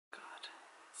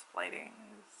lighting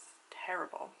is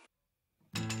terrible.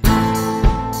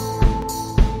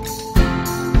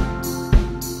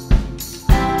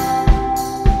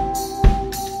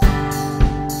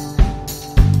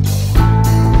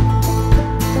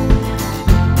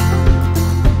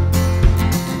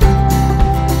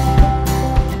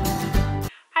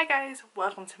 Hi guys,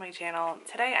 welcome to my channel.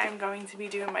 Today I'm going to be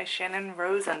doing my Chanon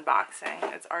Rose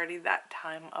unboxing. It's already that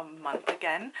time of month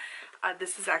again.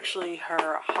 This is actually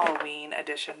her Halloween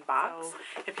edition box.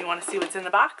 So if you want to see what's in the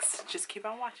box, just keep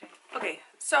on watching. Okay,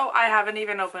 so I haven't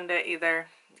even opened it either.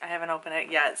 I haven't opened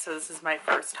it yet, so this is my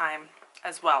first time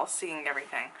as well seeing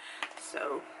everything.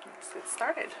 So let's get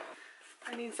started.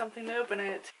 I need something to open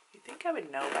it. You'd think I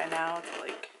would know by now to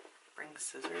like bring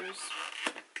scissors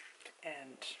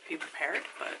and be prepared,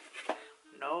 but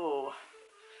no.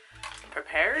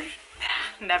 Prepared?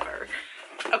 Never.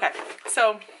 Okay,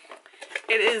 so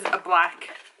it is a black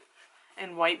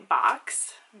and white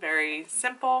box. Very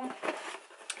simple.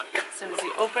 As soon as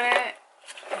you open it,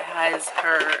 it has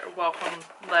her welcome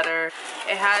letter.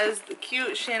 It has the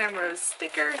cute Chanon Rose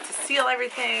sticker to seal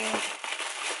everything.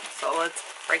 So let's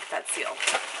break that seal.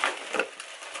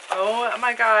 Oh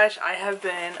my gosh, I have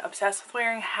been obsessed with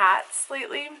wearing hats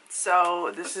lately,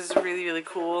 so this is really, really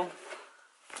cool.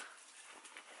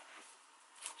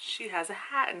 She has a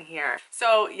hat in here.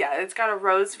 So yeah, it's got a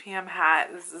Rose PM hat.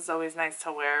 This is always nice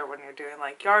to wear when you're doing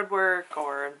like yard work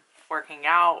or working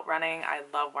out, running. I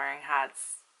love wearing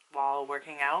hats while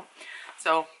working out.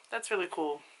 So that's really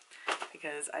cool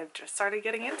because I've just started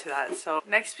getting into that. So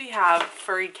next we have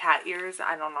furry cat ears.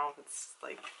 I don't know if it's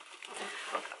like,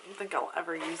 I don't think I'll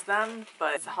ever use them,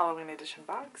 but it's a Halloween edition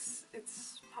box.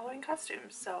 It's Halloween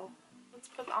costumes, so let's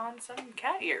put on some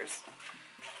cat ears.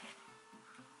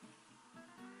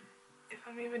 If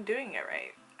I'm even doing it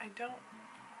right. I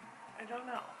don't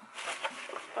know.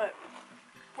 But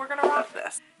we're gonna rock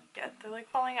this. Yeah, they're like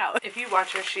falling out. If you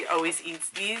watch her, she always eats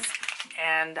these,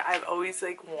 and I've always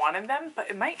like wanted them, but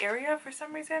in my area for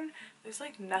some reason there's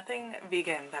like nothing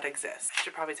vegan that exists. I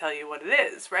should probably tell you what it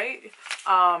is, right?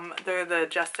 They're the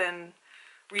Justin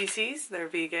Reese's. They're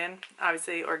vegan,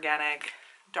 obviously organic,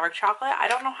 dark chocolate. I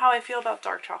don't know how I feel about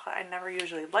dark chocolate. I never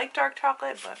usually like dark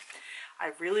chocolate, but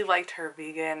I really liked her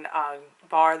vegan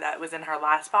bar that was in her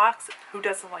last box. Who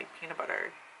doesn't like peanut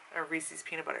butter or Reese's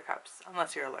peanut butter cups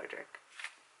unless you're allergic?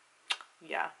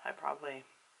 Yeah,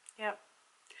 yep.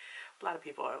 A lot of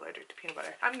people are allergic to peanut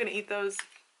butter. I'm gonna eat those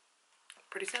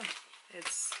pretty soon.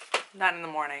 It's 9 in the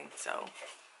morning, so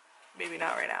maybe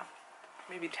not right now.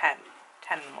 Maybe 10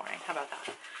 in the morning. How about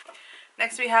that?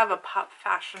 Next we have a Pop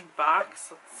Fashion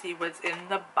box. Let's see what's in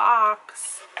the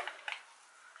box.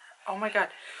 Oh my god.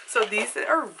 So these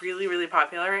are really, really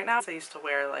popular right now. I used to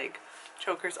wear like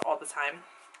chokers all the time,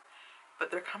 but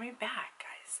they're coming back,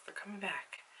 guys. They're coming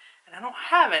back. And I don't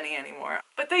have any anymore,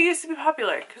 but they used to be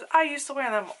popular because I used to wear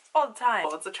them all the time.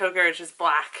 Well, it's a choker, it's just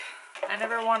black. I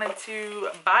never wanted to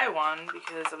buy one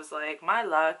because I was like, my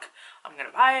luck, I'm gonna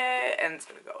buy it and it's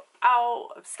gonna go out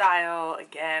of style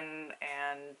again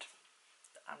and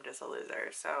I'm just a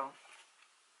loser, so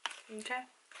okay.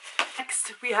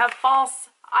 Next we have false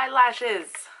eyelashes.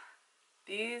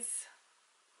 These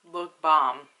look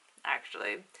bomb,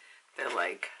 actually. They're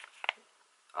like,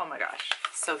 oh my gosh,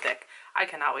 so thick. I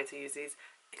cannot wait to use these.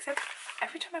 Except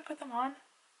every time I put them on,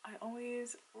 I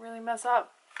always really mess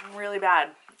up really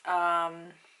bad.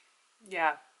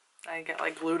 Yeah, I get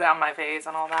like glued on my face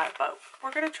and all that, but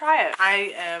we're gonna try it.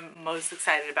 I am most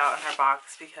excited about in her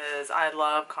box because I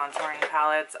love contouring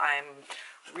palettes. I'm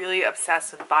really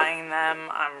obsessed with buying them.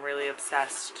 I'm really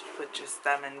obsessed with just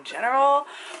them in general,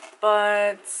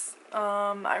 but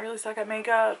I really suck at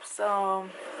makeup, so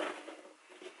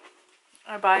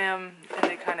I buy them and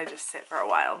they kind of just sit for a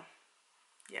while.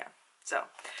 Yeah, so,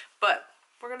 but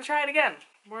we're gonna try it again.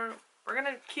 We're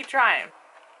gonna keep trying.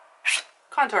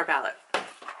 Contour palette.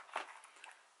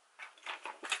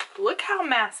 Look how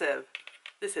massive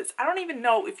this is. I don't even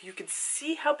know if you can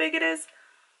see how big it is,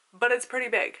 but it's pretty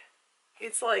big.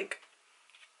 It's like,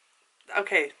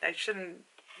 okay, I shouldn't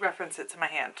reference it to my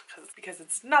hand because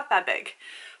it's not that big,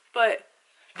 but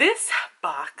this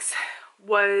box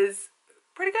was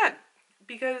pretty good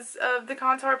because of the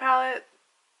contour palette.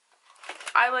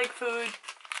 I like food,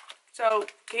 so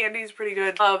candy's pretty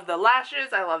good. I love the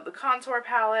lashes, I love the contour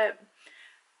palette,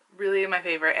 really my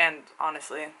favorite, and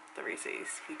honestly the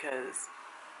Reese's because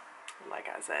like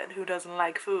I said, who doesn't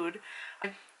like food?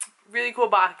 Really cool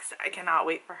box. I cannot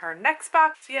wait for her next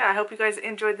box. So yeah, I hope you guys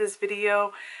enjoyed this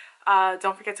video.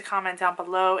 Don't forget to comment down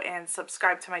below and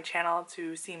subscribe to my channel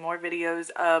to see more videos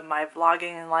of my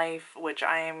vlogging in life, which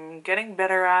I am getting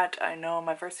better at. I know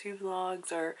my first few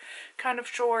vlogs are kind of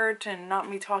short and not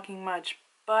me talking much,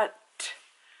 but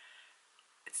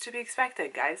it's to be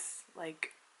expected, guys. Like,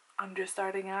 I'm just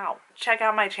starting out. Check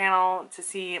out my channel to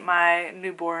see my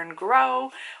newborn grow.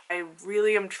 I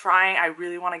really am trying. I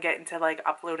really want to get into like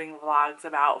uploading vlogs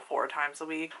about 4 times a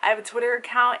week. I have a Twitter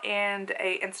account and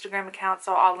a Instagram account,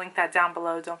 so I'll link that down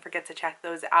below. Don't forget to check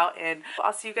those out, and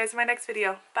I'll see you guys in my next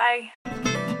video. Bye.